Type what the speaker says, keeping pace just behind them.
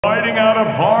Fighting out of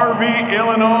Harvey,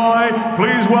 Illinois,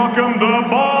 please welcome the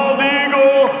bald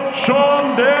eagle,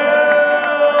 Shawndell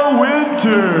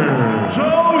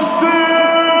Joseph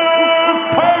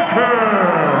Parker.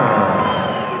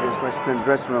 He gets stretches in the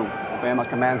dressing room, obeying my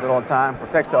commands at all times,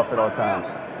 protect yourself at all times.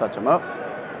 Touch him up.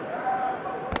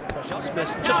 Just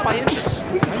missed, just by inches.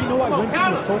 Now you know why Winters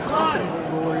was so confident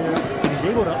in Warrior. He was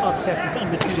able to upset these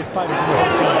undefeated fighters in the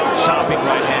whole time. Chopping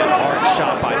right hand, hard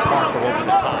shot by Parker over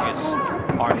the tongue is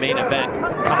our main event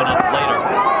coming up later.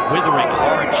 Withering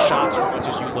hard shots as much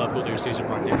as you love Julio Cesar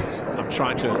Martinez. I'm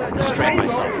trying to restrain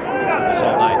myself this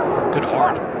all night. Good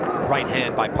hard right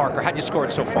hand by Parker. How'd you score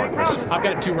it so far, Chris? I've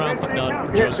got 2 rounds to none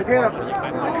for Joseph Parker.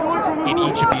 I think in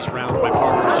each of these rounds by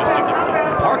Parker is just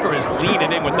significant. Parker is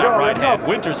leaning in with that right hand.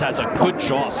 Winters has a good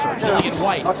jaw, sir. Julian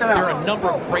White, there are a number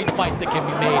of great fights that can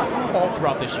be made all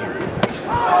throughout this year.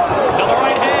 Another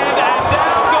right hand, and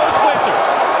down goes Winters.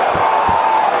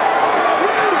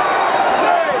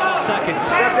 Seconds.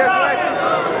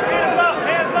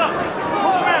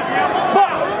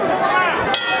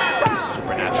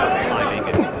 Supernatural timing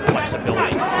and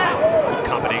flexibility. Good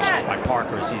combinations by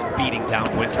Parker as he's beating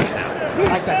down Winters now. I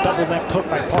like that double left hook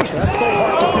by Parker. That's so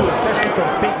hard to do, especially for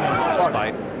a big man. This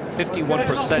fight,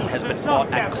 51% has been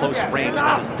fought at close range.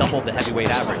 That is double the heavyweight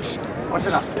average.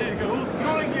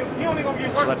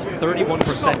 So that's 31%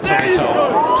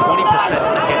 toe-to-toe,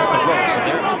 20% against the ropes. So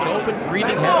they're Open,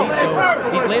 breathing heavy, so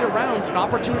these later rounds, an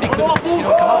opportunity could come up for him.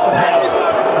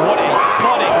 What a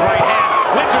thudding right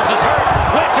hand. Winters is hurt.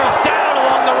 Winters down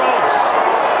along the ropes.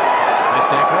 I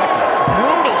stand corrected.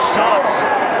 Brutal shots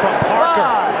from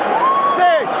Parker.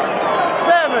 5, 6,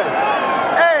 7,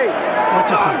 8.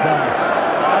 Winters is done.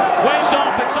 Waved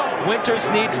off its own. Winters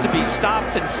needs to be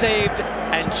stopped and saved,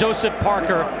 and Joseph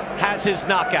Parker has his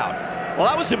knockout. Well,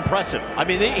 that was impressive. I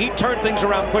mean, he turned things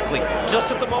around quickly.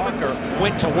 Just at the moment,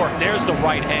 went to work. There's the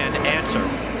right hand answer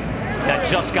that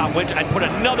just got Winters and put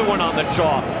another one on the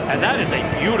jaw, and that is a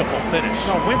beautiful finish.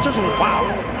 No, Winters was wow.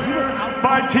 He was out.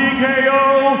 By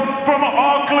TKO from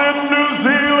Auckland, New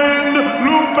Zealand,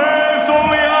 Lupe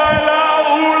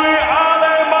Soliaila Uli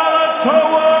Ale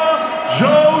Malatoa,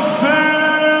 Joe